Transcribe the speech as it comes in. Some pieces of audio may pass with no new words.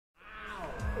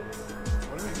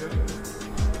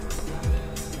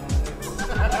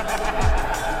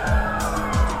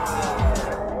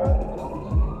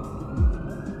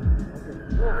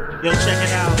Yo, check it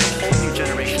out. A whole new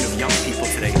generation of young people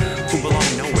today who belong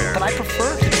nowhere. But I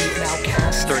prefer to be an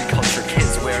outcast. Third culture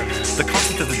kids where the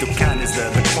concept of the dukkan is the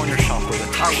corner shop or the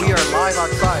top shop. We are live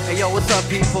outside. Hey, yo, what's up,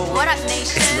 people? What up,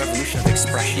 nation? It's a revolution of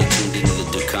expression. You're tuned into the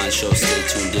Dukkan Show. Stay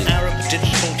tuned in. Arab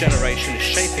digital generation is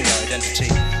shaping their identity,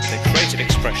 their creative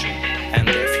expression, and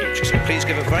their future. So please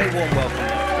give a very warm welcome.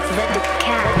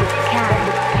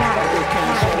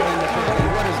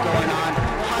 What is going on?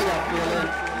 How y'all feeling?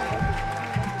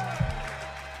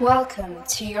 Welcome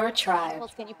to your tribe.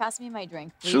 Can you pass me my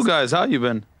drink, please? So guys, how you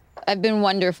been? I've been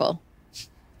wonderful.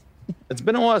 It's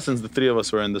been a while since the three of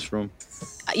us were in this room.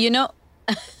 You know,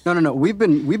 No. We've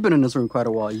been in this room quite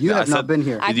a while. You have not been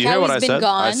here. Did you hear what I Akawi's been said?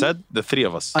 gone. I said the three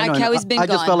of us. I know, Akawi's been I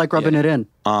just gone. felt like rubbing it in.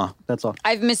 Uh, That's all.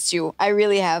 I've missed you. I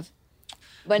really have.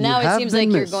 But now You it have seems been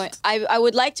like you're missed. going. I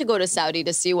would like to go to Saudi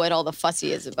to see what all the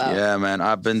fussy is about. yeah, man.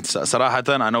 I've been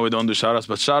صراحة. I know we don't do shout outs,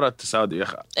 but shout out to Saudi. يا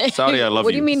أخي. Saudi, I love you.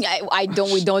 What do you mean? I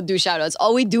don't. We don't do shout outs.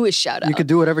 All we do is shout outs. You could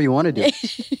do whatever you want to do.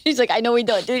 He's like, I know we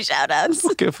don't do shout outs.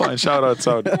 Okay, fine. Shout out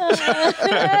Saudi.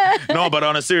 No, but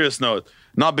on a serious note,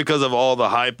 not because of all the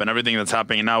hype and everything that's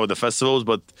happening now with the festivals,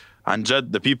 but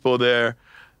Anjad, the people there,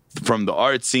 from the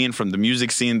art scene, from the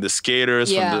music scene, the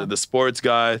skaters, Yeah. from the sports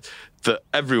guys,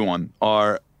 everyone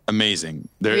are amazing.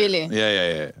 Really?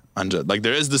 Yeah. Anjad. Like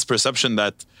there is this perception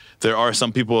that there are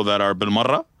some people that are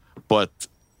bilmarra, but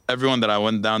everyone that I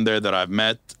went down there that I've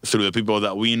met, through the people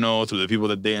that we know, through the people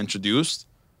that they introduced,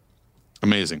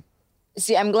 amazing.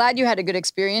 See, I'm glad you had a good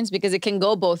experience because it can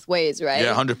go both ways, right?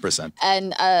 Yeah, 100%.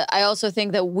 And I also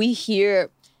think that we hear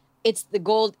it's the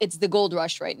gold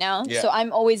rush right now. Yeah. So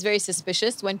I'm always very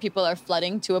suspicious when people are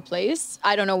flooding to a place.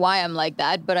 I don't know why I'm like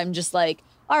that, but I'm just like,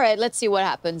 all right, let's see what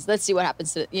happens. Let's see what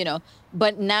happens to,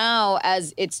 But now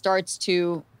as it starts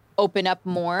to open up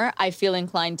more, I feel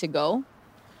inclined to go.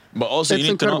 But also It's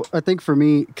you need to know. incredible. I think for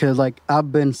me, because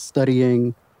I've been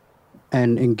studying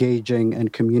and engaging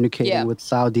and communicating Yeah. with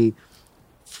Saudi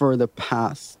for the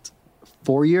past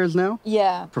 4 years now,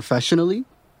 Yeah. professionally.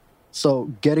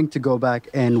 So getting to go back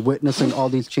and witnessing all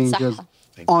these changes Saha.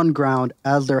 on ground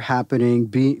as they're happening,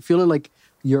 feeling like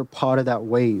you're part of that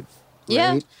wave,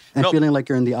 Yeah. right? And No, feeling like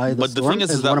you're in the eye of the but the storm thing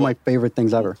is is that one of what- my favorite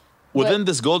things ever. Within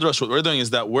this gold rush, what we're doing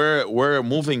is that we're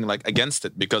moving like against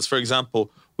it. Because, for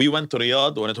example, we went to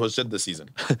Riyadh when it was Jeddah season.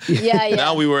 Yeah.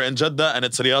 Now we were in Jeddah and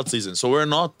it's Riyadh season. So we're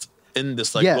not in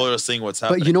this like gold rush seeing what's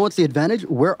happening. But you know what's the advantage?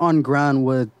 We're on ground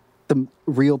with the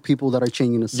real people that are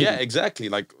changing the city. Yeah, exactly.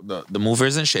 Like the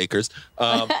movers and shakers.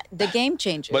 The game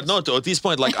changers. But no, to Oti's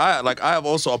point, I have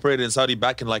also operated in Saudi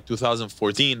back in like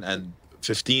 2014 and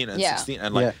 15 and Yeah. 16.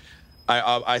 And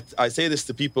I say this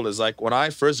to people is like when I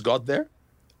first got there,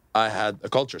 I had a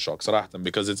culture shock صراحة,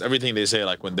 because it's everything they say,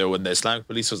 like when the Islamic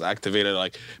police was activated,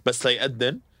 like بس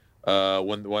يأذن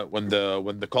when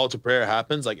the call to prayer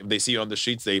happens, like if they see you on the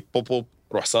streets, they pop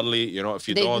روح صلي, if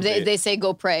you don't they say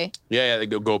go pray. yeah they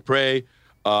go pray,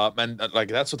 and like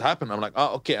that's what happened. I'm like,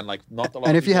 oh okay, and like not a lot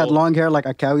And of if you had people- long hair like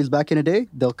Akawi's back in the day,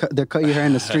 they'll cut your hair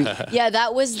in the street. Yeah,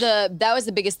 that was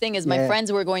the biggest thing is my Yeah.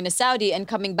 friends were going to Saudi and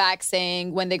coming back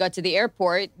saying when they got to the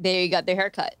airport, they got their hair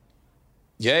cut.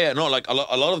 Yeah, no, like a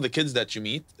lot of the kids that you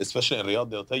meet, especially in Riyadh,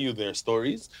 they'll tell you their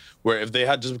stories where if they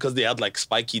had, just because they had like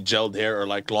spiky gelled hair or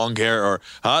like long hair or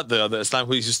the Islamic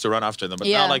police used to run after them, but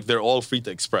Yeah. now like they're all free to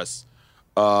express.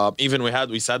 Even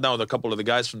we sat down with a couple of the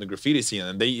guys from the graffiti scene,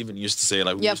 and they even used to say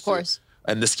like, we Yeah, used of course.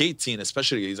 and the skate scene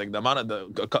especially, is like the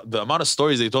amount of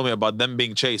stories they told me about them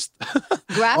being chased.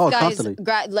 Graph Oh, guys,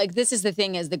 constantly. this is the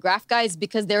thing is the graph guys,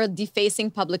 because they're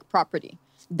defacing public property.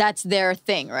 That's their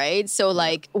thing, right? So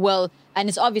and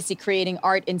it's obviously creating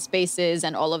art in spaces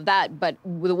and all of that. But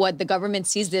what the government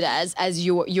sees it as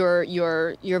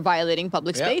you're violating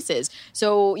public Yeah. spaces. So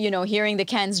hearing the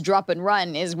cans drop and run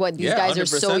is what these Yeah, guys are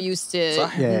so 100%. used to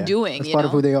Yeah, doing. That's part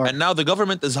of who they are. And now the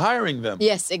government is hiring them.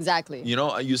 Yes, exactly.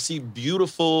 You see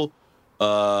beautiful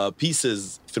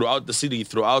pieces throughout the city,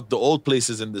 throughout the old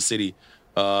places in the city.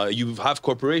 You have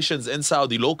corporations in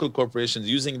Saudi, local corporations,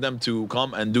 using them to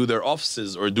come and do their offices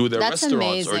or do their That's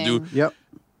restaurants amazing. or do. Yep.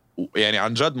 يعني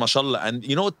عن جد ما شاء الله. And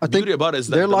you know what the think beauty about it is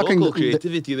that they're the locking local the-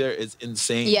 creativity there is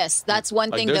insane. Yes, that's one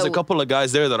Like thing there's that a couple of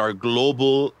guys there that are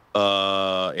global.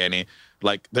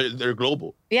 Like they're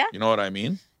global. Yeah. You know what I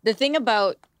mean? the thing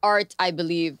about art, I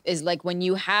believe, is like when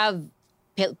you have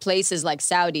places like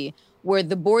Saudi where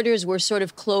the borders were sort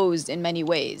of closed in many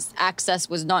ways. Access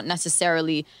was not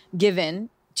necessarily given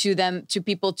to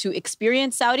people to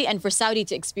experience Saudi and for Saudi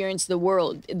to experience the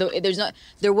world.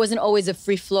 There wasn't always a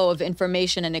free flow of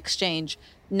information and exchange.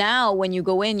 Now, when you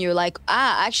go in, you're like,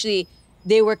 actually,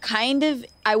 they were kind of,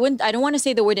 I don't want to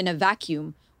say the word in a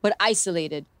vacuum, but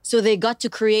isolated. So they got to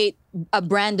create a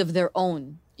brand of their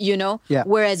own, you know? Yeah.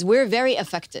 Whereas we're very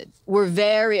affected. We're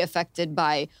very affected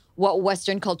by what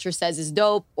Western culture says is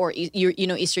dope, or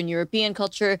Eastern European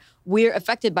culture. We're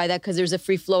affected by that because there's a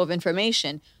free flow of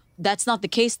information. That's not the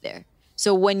case there.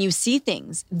 So when you see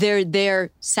things, they're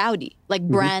Saudi, like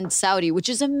brand Saudi, which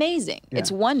is amazing. Yeah.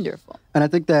 It's wonderful. And I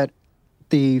think that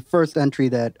the first entry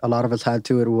that a lot of us had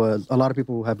to it was a lot of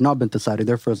people who have not been to Saudi,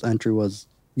 their first entry was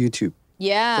YouTube.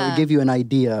 Yeah. So it gave you an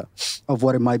idea of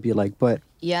what it might be like. But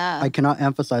Yeah. I cannot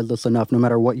emphasize this enough. No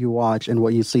matter what you watch and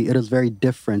what you see, it is very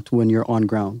different when you're on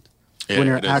ground. Yeah, when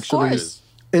you're it is. actually Of course.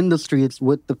 in the streets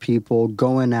with the people,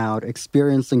 going out,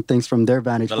 experiencing things from their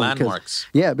vantage The point. 'Cause- landmarks.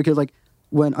 Yeah, because like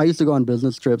when I used to go on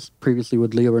business trips previously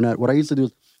with Leo Burnett, what I used to do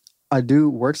is I'd do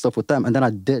work stuff with them and then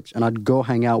I'd ditch and I'd go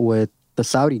hang out with the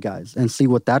Saudi guys and see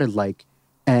what that is like.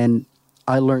 And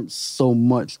I learned so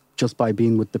much just by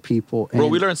being with the people. And Bro,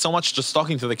 we learned so much just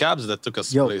talking to the cabs that took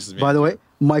us Yo, places. by the way,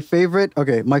 my favorite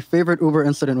Uber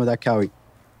incident with that Cowie.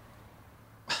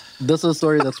 This is a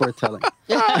story that's worth telling.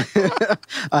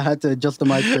 I had to adjust the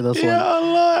mic for this one.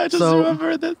 Allah, I just So-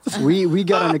 remembered that. We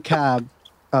got in a cab.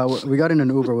 We got in an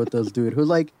Uber with this dude who's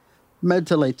like mid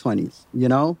to late 20s, you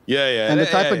know? Yeah. And the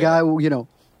type of guy, you know,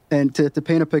 and to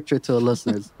paint a picture to the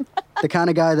listeners, the kind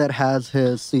of guy that has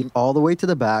his seat all the way to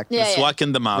the back, Yeah, yeah. Swag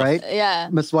in the mouth. right? Yeah.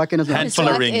 Miswak in his mouth. Handful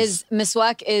of rings.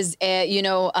 Miswak is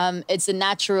it's a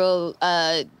natural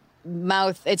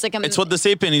mouth. It's like a It's what the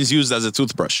Sapiens used as a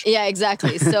toothbrush. Yeah,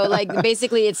 exactly. So like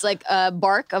basically it's like a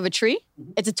bark of a tree.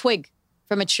 It's a twig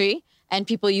from a tree and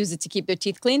people use it to keep their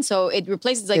teeth clean. So it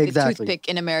replaces like Exactly. the toothpick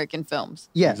in American films.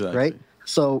 Yeah, Exactly. right?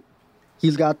 So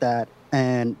he's got that.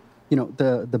 And, you know,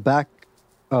 the back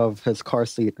of his car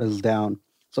seat is down.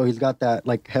 So he's got that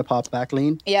like hip hop back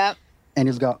lean. Yeah. And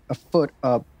he's got a foot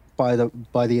up by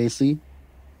the AC.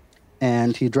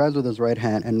 And he drives with his right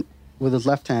hand. And with his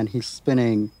left hand, he's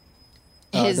spinning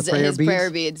His the prayer beads. prayer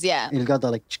beads, yeah. And he's got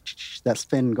that like that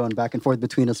spin going back and forth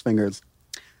between his fingers.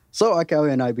 So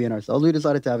Akawi and I being ourselves, we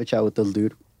decided to have a chat with this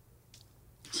dude.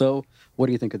 So what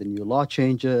do you think of the new law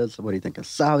changes? What do you think of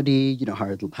Saudi? You know,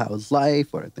 how's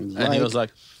life? What are things And like? he was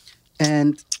like,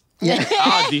 And yeah,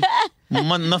 Adi,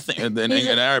 nothing.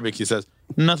 In Arabic, he says,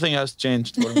 nothing has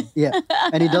changed for me. yeah.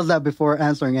 And he does that before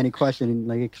answering any question.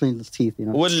 Like he cleans his teeth, you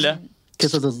know, Walla,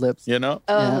 kisses his lips. you know?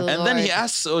 Oh, And then he Lord.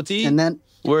 asks Oti, And then,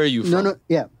 where are you from? no,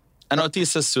 yeah. And Oti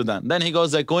says Sudan. Then he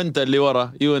goes like, وانت اللي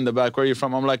ورا, you in the back, where are you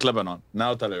from? I'm like, Lebanon.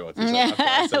 Now tell her what he said. After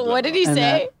I said What did he And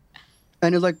say?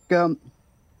 And he's like,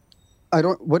 I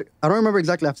don't remember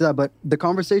exactly after that, but the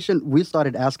conversation we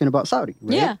started asking about Saudi,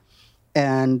 right? Yeah.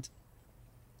 And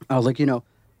I was like, you know,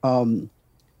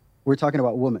 we're talking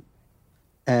about women.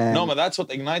 And No, but that's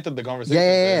what ignited the conversation.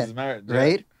 yeah. His marriage, yeah.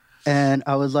 Right? And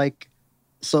I was like,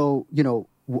 so, you know,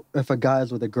 if a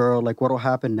guy's with a girl, like, what'll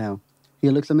happen now? He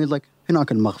looks at me, he's like, هناك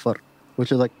المخفر,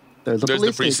 which is like, there's a There's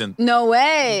the police station. precinct. No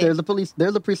way. There's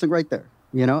a precinct right there.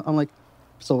 You know? I'm like,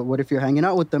 so what if you're hanging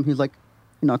out with them? He's like,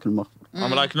 هناك المخفر.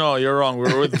 I'm like, no, you're wrong.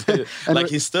 We're with And like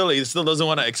he still doesn't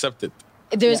want to accept it.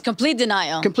 There's complete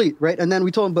denial. Complete, right? And then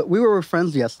we told him, but we were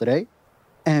friends yesterday,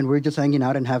 and we are just hanging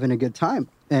out and having a good time.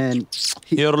 And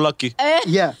You're lucky.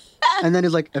 yeah. And then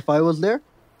he's like, if I was there,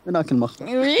 هناك المخفر.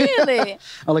 Really?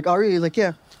 I'm like, are you? He's like,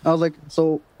 yeah. I was like,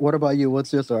 so what about you?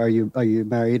 What's your story? Are you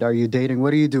married? Are you dating?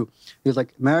 What do you do? He was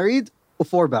like, married or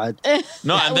for bad?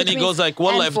 No, and then Which he goes means like,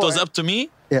 Wallah, and if it was for. up to me,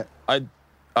 Yeah.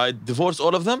 I'd divorce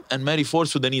all of them and marry 4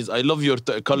 Sudanese. I love your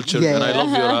culture Yeah. and I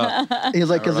love your. He's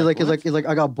like, I was like, he's like,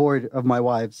 I got bored of my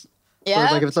wives. So Yeah.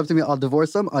 it's like, if it's up to me, I'll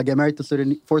divorce them. I'll get married to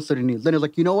 4 Sudanese. Then he's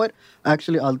like, you know what?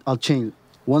 Actually, I'll change.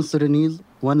 1 Sudanese,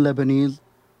 1 Lebanese,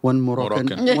 1 Moroccan,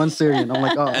 Moroccan. 1 Syrian. I'm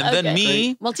like, oh. And then Okay.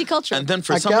 me, Multicultural. and then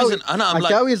for some reason, I'm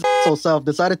like, Akawi's so self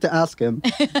decided to ask him.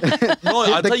 no,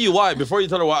 I'll tell you why. Before you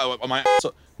tell her why,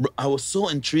 I was so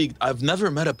intrigued. I've never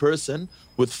met a person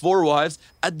with 4 wives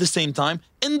at the same time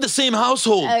in the same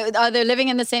household. Are they living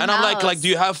in the same And house? I'm like, do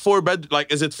you have 4 bed?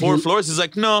 Like, is it 4 floors? He's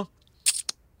like, no,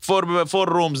 4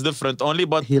 rooms different only,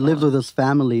 but He lives with his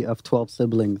family of 12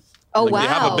 siblings. Oh, like, wow. they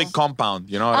have a big compound.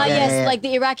 You know what I mean? Yes, Yeah. like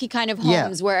the Iraqi kind of Yeah.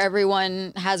 homes where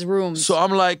everyone has rooms. So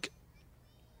I'm like,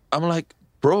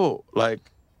 bro, like,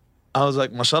 I was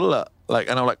like, mashallah, like,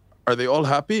 and I'm like, are they all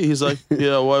happy? He's like,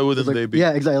 yeah, why wouldn't Like, they be?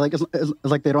 yeah, exactly. Like it's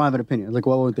like they don't have an opinion. Like,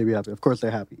 why wouldn't they be happy? Of course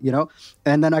they're happy, you know.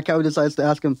 And then Akawi decides to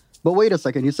ask him, but wait a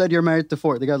second, you said you're married to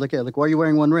 4. The guy's like, yeah, like why are you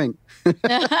wearing one ring?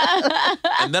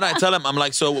 And then I tell him, I'm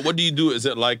like, so what do you do? Is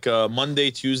it like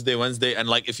Monday, Tuesday, Wednesday? And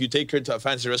like, if you take her to a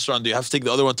fancy restaurant, do you have to take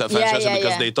the other one to a fancy Yeah, restaurant yeah,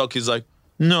 because yeah. they talk? He's like,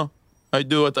 no, I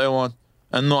do what I want.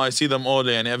 And no, I see them all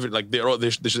day and like they're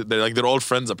all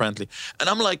friends apparently. And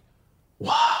I'm like,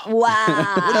 wow. Wow.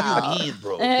 What do you mean,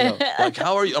 bro? Like,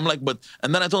 how are you? I'm like, but,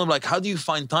 and then I told him, like, how do you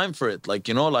find time for it? Like,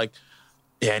 you know, like,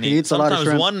 yeah, and He eats a lot of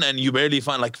sometimes shrimp. 1 and you barely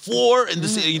find like 4 and you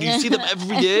see them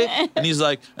every day. And he's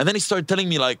like, and then he started telling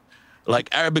me like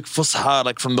Arabic Fusha,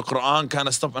 like from the Quran kind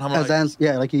of stuff. And I'm like,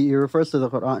 Yeah, like he refers to the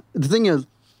Quran. The thing is,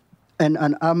 and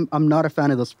I'm not a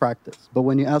fan of this practice, but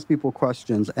when you ask people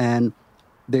questions and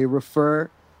they refer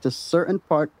to certain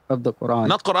part of the Quran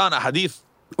not Quran, a hadith.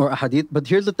 or a hadith, but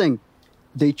here's the thing.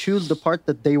 They choose the part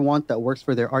that they want that works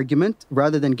for their argument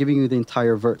rather than giving you the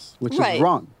entire verse, which Right. is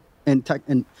wrong. In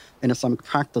Islamic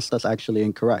practice, that's actually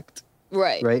incorrect,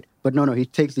 Right. right? But no, he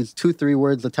takes these 2-3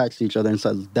 words attached to each other and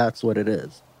says, that's what it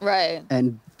is. Right.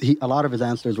 And a lot of his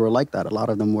answers were like that. A lot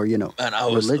of them were, And I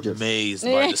was religious. amazed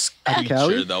by this creature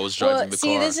Akawi? that was driving the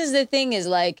see, car. this is the thing is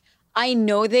like, I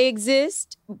know they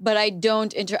exist, but I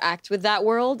don't interact with that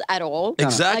world at all.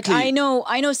 Exactly. Like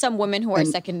I know some women who are And-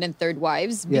 second and third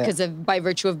wives Yeah. because of by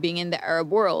virtue of being in the Arab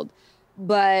world.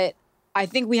 But I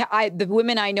think the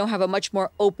women I know have a much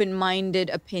more open-minded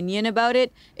opinion about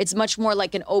it. It's much more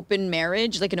like an open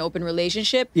marriage, like an open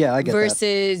relationship. Yeah, I get that.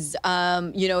 versus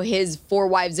his 4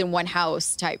 wives in one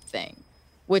house type thing,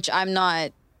 which I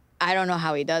don't know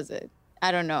how he does it.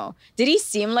 I don't know. Did he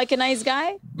seem like a nice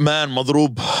guy? Man,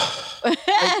 madroob.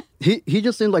 He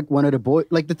just seemed like one of the boys.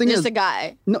 Like the thing Just is, a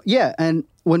guy. no, yeah. And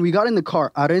when we got in the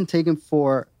car, I didn't take him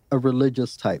for a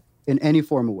religious type in any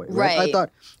form of way. Right? I Right. thought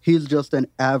he's just an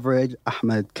average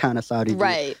Ahmed kind of Saudi dude.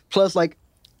 Right. Plus, like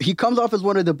he comes off as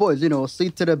one of the boys. You know,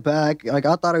 seat to the back. Like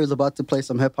I thought he was about to play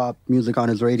some hip hop music on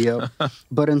his radio,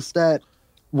 but instead,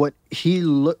 what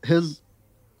his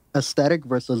aesthetic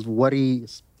versus what he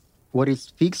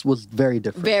speaks was very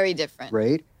different. Very different.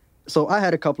 Right? So I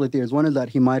had a couple of theories. One is that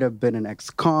he might have been an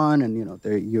ex-con and,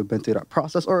 you've been through that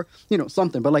process or,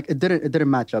 something. But, like, it didn't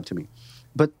match up to me.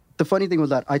 But the funny thing was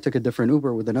that I took a different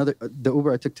Uber with the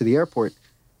Uber I took to the airport.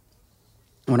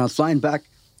 When I was flying back,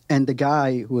 and the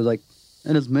guy who was, like,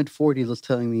 in his mid-40s was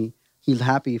telling me he's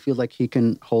happy. He feels like he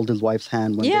can hold his wife's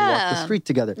hand when they walk the Yeah. street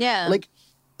together. Yeah. Like,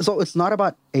 so it's not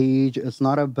about age. It's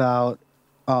not about,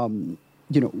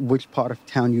 which part of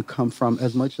town you come from,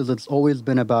 as much as it's always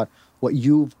been about what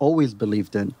you've always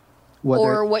believed in.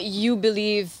 Or what you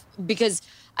believe, because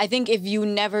I think if you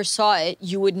never saw it,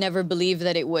 you would never believe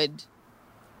that it would.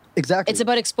 Exactly. It's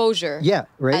about exposure. Yeah,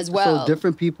 right. As well. So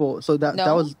different people. So that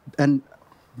No? was, and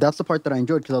that's the part that I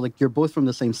enjoyed because I was like, you're both from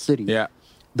the same city. Yeah.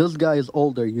 This guy is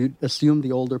older. You'd assume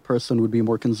the older person would be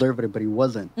more conservative, but he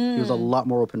wasn't. He was a lot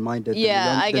more open-minded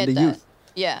Yeah, I than get the that. youth.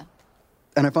 Yeah.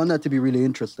 And I found that to be really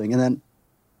interesting. And then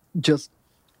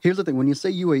here's the thing. When you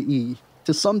say UAE,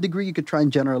 to some degree, you could try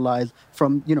and generalize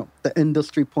from, the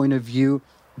industry point of view,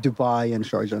 Dubai and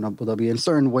Sharjah and Abu Dhabi in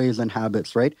certain ways and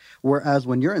habits, right? Whereas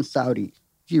when you're in Saudi,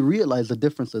 you realize the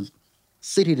differences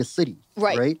city to city,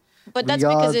 Right. But that's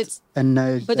because Riyadh and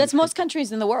Najd But that's and- most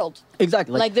countries in the world.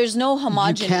 Exactly. Like, there's no you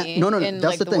homogeneity can't- No, in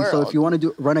that's the the thing. world. So if you want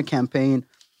to run a campaign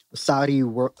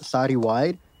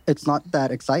Saudi-wide, it's not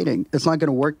that exciting. It's not going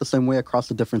to work the same way across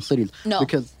the different cities. No.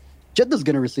 Because Jeddah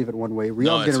going to receive it one way. Riyadh's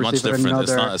No, going it's to much receive it different.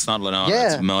 another. It's not no, Yeah,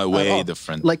 it's at way all.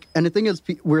 different. Like, and the thing is,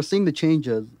 we're seeing the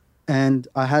changes. And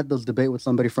I had this debate with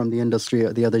somebody from the industry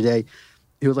the other day.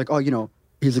 He was like, "Oh,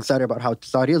 he's excited about how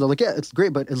Saudi is." I was like, "Yeah, it's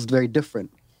great, but it's very different.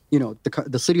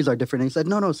 The cities are different." And he said,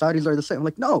 "No, Saudis are the same." I'm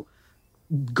like, "No,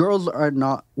 girls are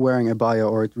not wearing abaya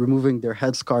or removing their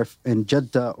headscarf in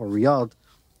Jeddah or Riyadh.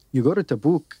 You go to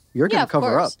Tabuk, you're Yeah, going of to cover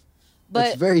up. course. But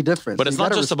It's very different. But So it's you not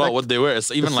gotta just about respect what they wear.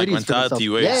 It's even the like cities for mentality,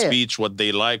 themselves. way of Yeah, yeah. speech, what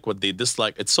they like, what they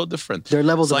dislike. It's so different. Their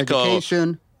levels It's of like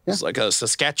education. It's like a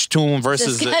Saskatchewan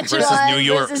versus Saskatchewan New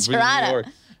York. versus New Toronto. York.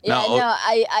 Yeah, Now, no,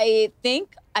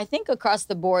 I think across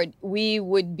the board we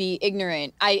would be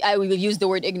ignorant. I will use the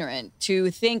word ignorant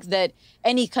to think that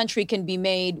any country can be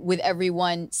made with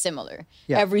everyone similar.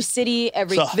 Yeah. Every city,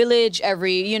 every So- village,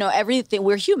 everything.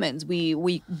 We're humans.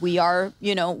 We are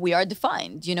we are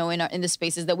defined in the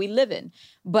spaces that we live in.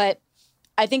 But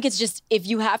I think it's just if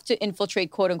you have to infiltrate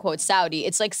quote unquote Saudi,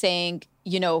 it's like saying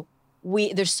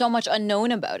there's so much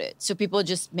unknown about it. So people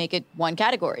just make it one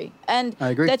category. And I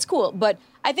agree. that's cool. But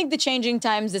I think the changing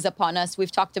times is upon us.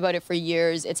 We've talked about it for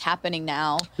years. It's happening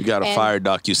now. We got a And- fire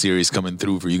docu-series coming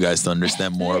through for you guys to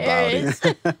understand more about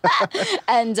it.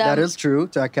 And That is true,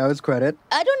 to Akau's credit.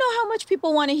 I don't know how much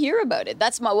people want to hear about it.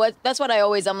 That's what I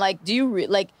always, I'm like,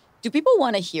 do people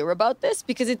want to hear about this?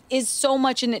 Because it is so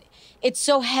much in it. It's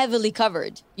so heavily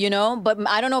covered, but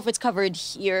I don't know if it's covered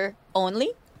here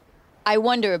only. I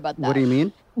wonder about that. What do you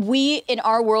mean? We, in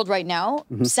our world right now,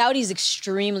 Saudi is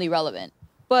extremely relevant.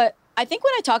 But I think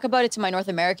when I talk about it to my North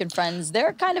American friends,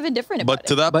 they're kind of indifferent about But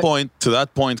to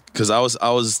that point, because I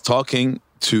was talking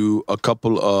to a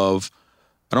couple of,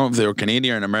 I don't know if they were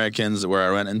Canadian and Americans, where I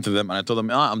ran into them and I told them,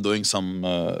 I'm doing some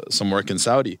work in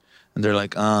Saudi, and they're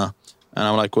like, and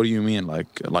I'm like, what do you mean? Like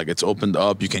it's opened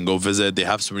up. You can go visit. They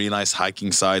have some really nice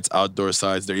hiking sites, outdoor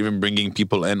sites. They're even bringing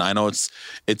people in. I know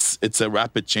it's a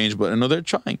rapid change, but they're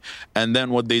trying. And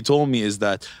then what they told me is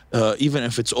that even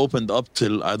if it's opened up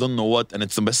till I don't know what, and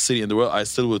it's the best city in the world, I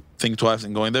still would think twice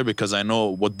in going there because I know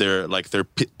what their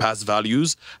past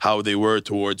values, how they were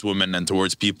towards women and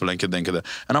towards people and kida and kida.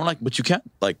 And I'm like, but you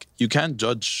can't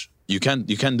judge. You can't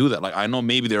do that. Like I know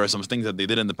maybe there are some things that they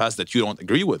did in the past that you don't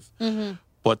agree with.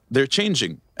 But they're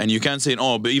changing, and you can't say,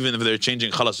 but even if they're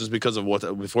changing, khalas, just because of what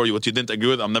you didn't agree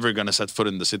with, I'm never gonna set foot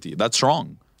in the city. That's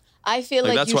wrong. I feel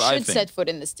like that's you what I should think. set foot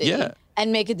in the city Yeah.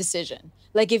 and make a decision.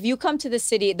 Like if you come to the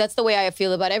city, that's the way I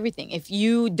feel about everything. If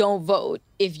you don't vote,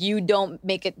 if you don't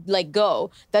make it go,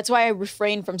 that's why I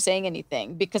refrain from saying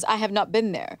anything because I have not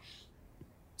been there.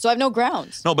 So I have no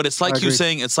grounds. No, but it's like you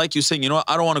saying, you know what,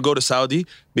 I don't want to go to Saudi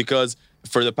because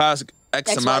for the past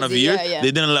X amount of XYZ, years, yeah.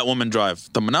 they didn't let women drive.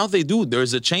 But now they do.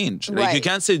 There's a change. Like you Right.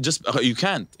 can't say you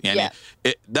can't. Yani,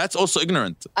 that's also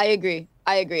ignorant. I agree.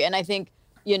 And I think,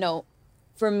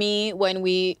 for me, when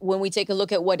we take a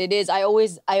look at what it is, I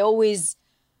always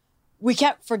we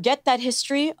can't forget that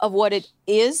history of what it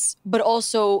is, but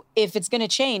also if it's going to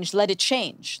change, let it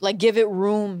change. Like give it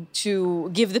room to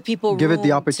give the people Give it room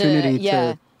the opportunity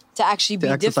to actually to be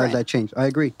exercise different. that change. I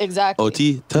agree. Exactly.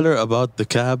 OT, tell her about the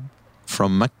cab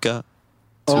from Mecca.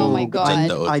 Oh my God.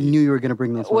 Jeddah, I OT. knew you were gonna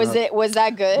bring this one up. Was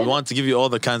that good? We want to give you all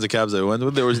the kinds of cabs I went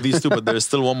with. There was these two, but there's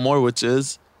still one more, which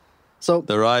is So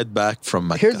the ride back from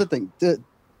Mecca. here's the thing.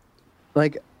 I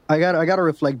got to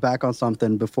reflect back on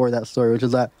something before that story, which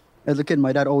is that as a kid,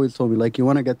 my dad always told me, like, you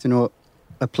want to get to know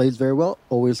a place very well,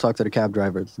 always talk to the cab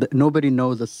drivers. Nobody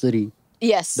knows a city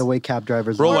Yes. the way cab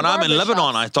drivers Bro, know. when I'm in barbershops.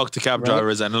 Lebanon, I talk to cab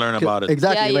drivers and learn about it.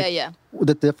 Exactly. Yeah.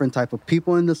 The different type of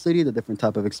people in the city, the different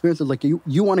type of experiences. Like you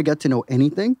want to get to know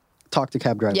anything, talk to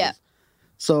cab drivers. Yeah.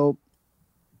 So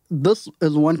this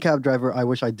is one cab driver I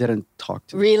wish I didn't talk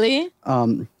to. Really?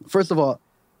 First of all,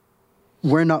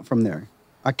 we're not from there.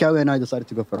 Akawi and I decided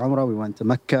to go for Umrah. We went to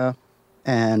Mecca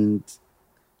and,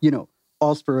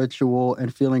 all spiritual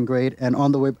and feeling great. And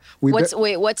on the way,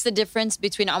 What's the difference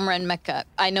between Umrah and Mecca?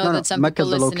 I know that some Mecca's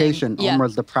people the listening. location. Yeah. Umrah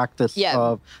is the practice Yeah.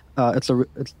 of,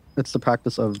 it's the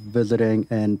practice of visiting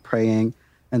and praying.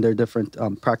 And there are different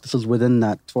practices within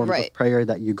that form Right. of prayer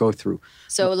that you go through.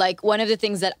 So, like, one of the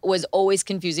things that was always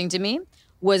confusing to me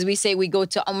was we say we go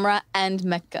to Umrah and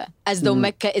Mecca, as though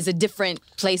Mecca is a different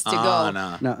place to go.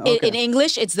 Nah. No, In okay.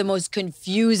 English, it's the most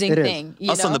confusing It is. thing.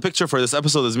 You Also, know? the picture for this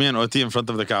episode is me and OT in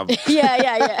front of the Kaaba.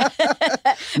 Yeah.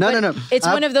 No. It's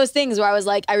one of those things where I was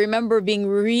like, I remember being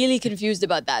really confused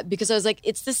about that because I was like,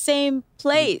 it's the same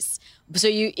place. So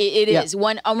it Yeah. is.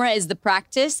 One Umrah is the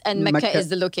practice and Mecca Mecca- is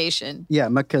the location. Yeah,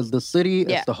 Mecca is the city.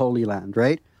 Yeah. It's the Holy Land,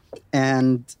 right?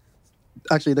 And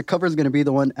actually, the cover is going to be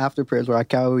the one after prayers where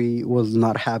Akawi was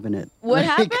not having it. What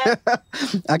happened?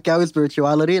 Akawi's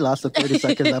spirituality lasted 30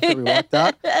 seconds after we walked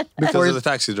out. Because of the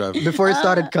taxi driver. Before he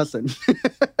started cussing.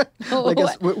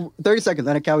 Oh, 30 seconds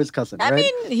and Akawi's cussing, I right?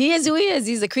 mean, he is who he is.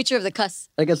 He's a creature of the cuss.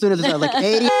 Like as soon as it started, like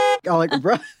 80, I'm like,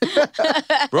 bro.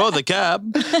 Bro, the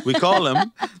cab, we call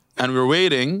him and we're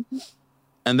waiting.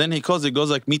 And then he goes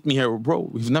like, meet me here.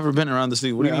 Bro, we've never been around the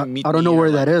city. What do you mean meet me I don't know here? where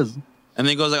Like, that is. And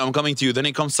then he goes like, I'm coming to you. Then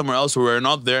he comes somewhere else where we're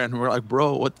not there. And we're like,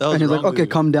 bro, what the hell And is he's like, wrong okay, with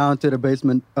you? come down to the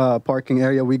basement parking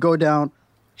area. We go down.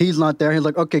 He's not there. He's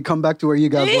like, okay, come back to where you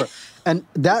guys were. And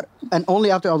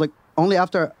only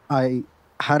after I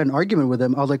had an argument with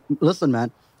him, I was like, listen,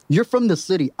 man, you're from the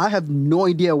city. I have no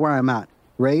idea where I'm at,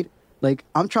 right? Like,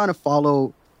 I'm trying to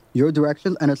follow your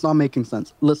directions and it's not making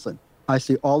sense. Listen, I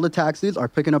see all the taxis are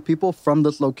picking up people from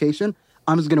this location.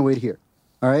 I'm just going to wait here.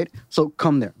 All right? So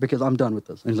come there because I'm done with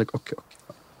this. And he's like, okay.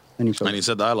 And he shows And he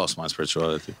said, I lost my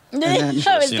spirituality. I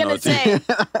was you know, going to say.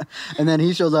 And then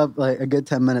he shows up like a good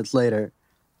 10 minutes later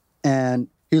and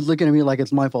he's looking at me like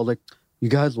it's my fault. Like, you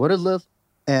guys, what is this?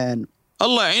 And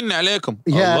Allah يعين عليكم.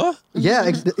 Yeah, Allah?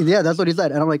 yeah, that's what he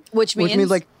said. And I'm like, Which means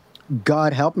like,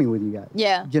 God help me with you guys.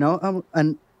 Yeah. You know,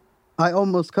 and I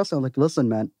almost cussed. I'm like, listen,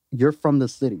 man, you're from the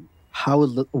city.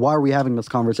 Why are we having this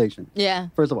conversation? Yeah.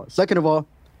 First of all. Second of all,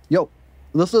 yo,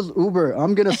 this is Uber.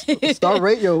 I'm going to start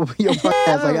rate your podcast.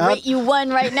 I'm Like, gonna rate you one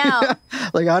right now.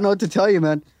 like, I don't know what to tell you,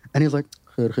 man. And he's like,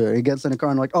 he gets in the car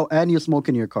and like, oh, and you smoke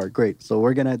in your car. Great. So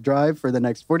we're going to drive for the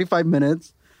next 45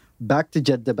 minutes back to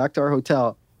Jeddah, back to our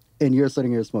hotel, and you're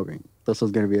sitting here smoking. This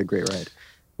is going to be a great ride.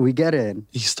 We get in.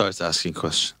 He starts asking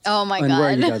questions. Oh my And where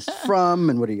are you God. guys from?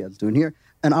 And what are you guys doing here?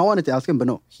 And I wanted to ask him, but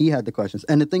no, he had the questions.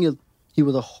 And the thing is, he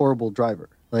was a horrible driver.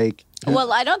 Like,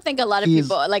 Well, I don't think a lot of He's-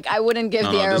 people, like, I wouldn't give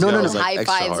No, the no, Arab this guy girls was, like, high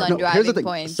extra fives hard. on here's the driving thing.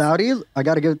 points. Saudis, I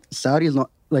got to give Saudis, not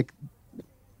like,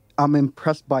 I'm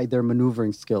impressed by their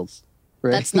maneuvering skills.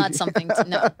 Right? That's not something to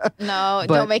No,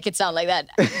 But- don't make it sound like that.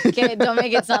 Okay, don't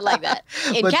make it sound like that.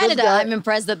 In But this Canada, guy- I'm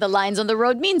impressed that the lines on the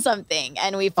road mean something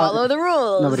and we follow the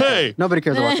rules. Nobody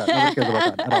cares about that. Nobody cares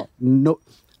about that at all. No,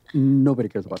 nobody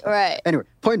cares about that. Right. Anyway,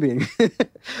 point being,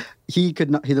 he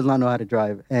does not know how to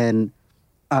drive, and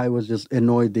I was just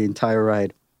annoyed the entire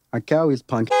ride. Akawi's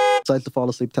punk decides to fall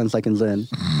asleep 10 seconds in,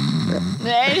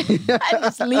 Right? I'm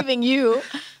just leaving you.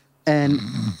 and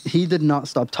he did not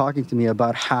stop talking to me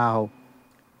about how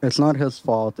it's not his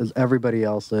fault, it's everybody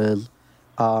else's.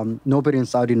 Nobody in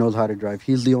Saudi knows how to drive.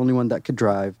 He's the only one that could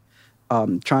drive.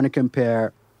 Trying to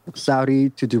compare Saudi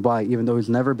to Dubai, even though he's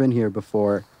never been here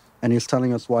before. And he's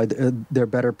telling us why they're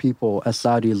better people as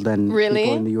Saudis than Really?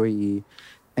 people in the UAE.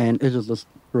 And it's just this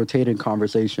rotating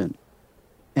conversation.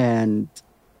 And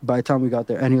by the time we got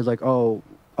there, and he was like, oh,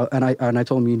 and I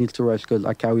told him you need to rush because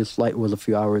Akawi's flight was a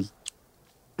few hours.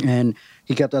 And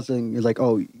he kept asking, he's like,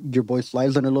 oh, your boy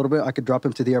slides in a little bit. I could drop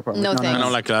him to the airport. I'm No, like, thanks. I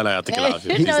don't like لا لا يعطيك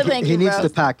العافية. No, thank he you, needs bro. to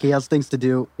pack. He has things to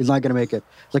do. He's not going to make it.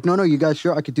 It's like, no, you guys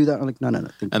sure? I could do that. I'm like, no.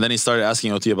 Thank you. And then he started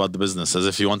asking OT about the business as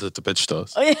if he wanted to pitch to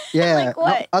us. Yeah. Like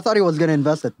what? No, I thought he was going to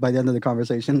invest it by the end of the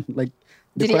conversation. Like,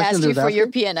 the Did he ask questions you was for your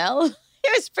asking, P&L?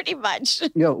 It was pretty much.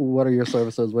 Yo, what are your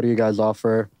services? What do you guys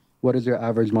offer? What is your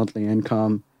average monthly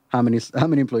income? How many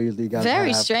employees do you guys have?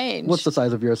 Very strange. What's the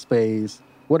size of your space?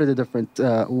 What are the different,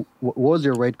 what was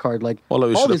your rate card? Like, Wallah,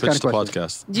 we all should have these kind pitched of the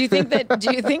questions. podcast.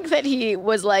 Do you think that he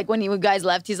was like, when you guys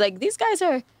left, he's like, these guys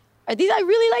are these, I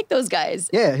really like those guys.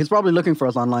 Yeah, he's probably looking for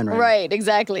us online right now. Right,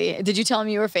 exactly. Did you tell him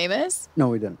you were famous? No,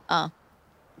 we didn't. Oh.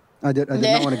 I did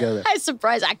not want to go there. I'm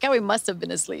surprised. Akawi must have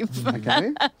been asleep.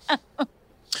 Okay.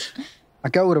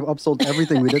 Aka would have upsold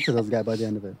everything we did to this guy by the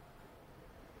end of it.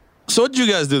 So what did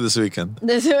you guys do this weekend?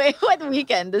 What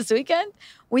weekend? This weekend?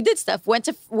 We did stuff. Went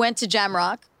to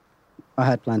Jamrock. I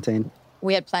had plantain,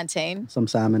 We had plantain. some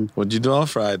salmon. What did you do on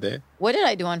Friday? What did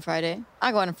I do on Friday?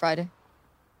 I go on Friday.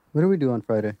 What did we do on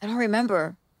Friday? I don't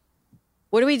remember.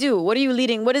 What do we do? What are you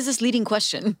leading? What is this leading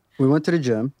question? We went to the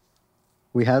gym.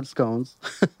 We had scones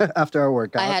after our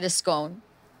workout. I had a scone.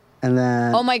 And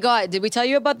then, Oh my God. Did we tell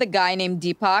you about the guy named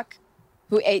Deepak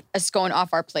who ate a scone off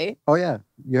our plate? oh yeah,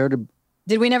 you heard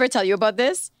Did we never tell you about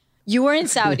this? You were in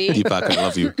Saudi. Deepak, I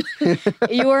love you.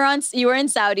 you were in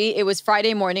Saudi. It was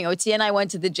Friday morning. OT and I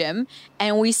went to the gym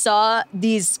and we saw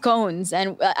these scones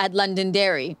and at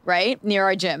Londonderry, right? Near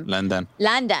our gym. London.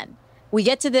 Landan.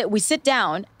 We sit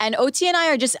down and OT and I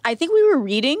are just, I think we were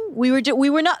reading. We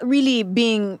were not really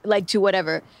being like to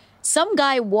whatever. Some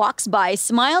guy walks by,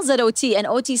 smiles at OT, and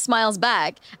OT smiles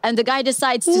back, and the guy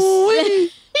decides to. Yeah,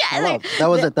 Hello. like, That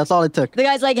was it. That's all it took. the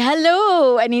guy's like,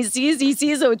 "Hello," and he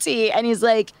sees OT, and he's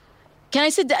like, "Can I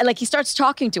sit down?" Like he starts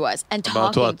talking to us and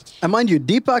About talking. what? And mind you,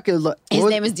 Deepak is like... His what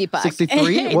name is Deepak.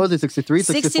 63? What was it, 63,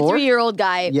 64? 63-year-old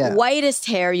guy, Yeah. whitest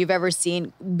hair you've ever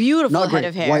seen, beautiful Not head great.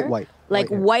 of hair, White. like White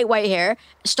hair. white hair.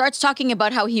 Starts talking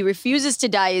about how he refuses to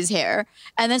dye his hair,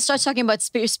 and then starts talking about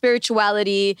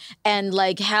spirituality and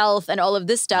like health and all of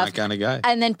this stuff. My kind of guy.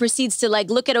 And then proceeds to like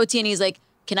look at OT and he's like,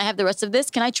 "Can I have the rest of this?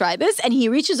 Can I try this?" And he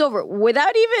reaches over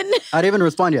without even. I didn't even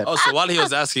respond yet. Oh, so while he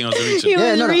was asking, I was reaching. He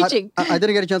was reaching. I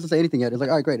didn't get a chance to say anything yet. It's like,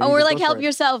 all right, great. And he we're just like, goes for "Help it.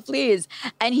 yourself, please."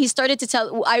 And he started to tell.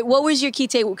 What was your key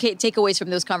takeaways from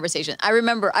those conversations? I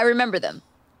remember them.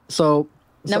 So...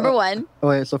 Number one. Oh,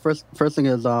 wait, so first thing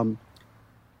is,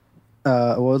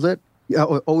 what was it? Yeah,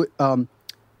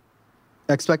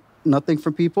 expect nothing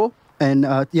from people. And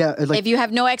yeah, it's like... If you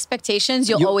have no expectations,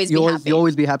 you'll always be happy. You'll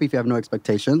always be happy if you have no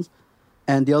expectations.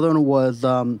 And the other one was...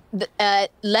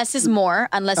 Less is more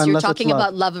unless you're Unless it's talking love.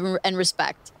 about love and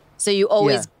respect. So you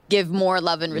always give more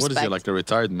love and What respect. is he, like a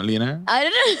retired millionaire? I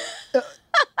don't know.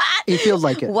 He feels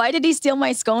like it. Why did he steal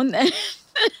my scone then?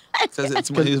 Because it's,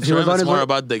 he for was him, on it's his more way-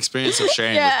 about the experience of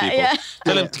sharing Yeah, with people. yeah.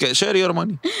 Tell him to share your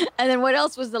money. And then what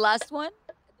else was the last one?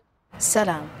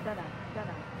 Salam.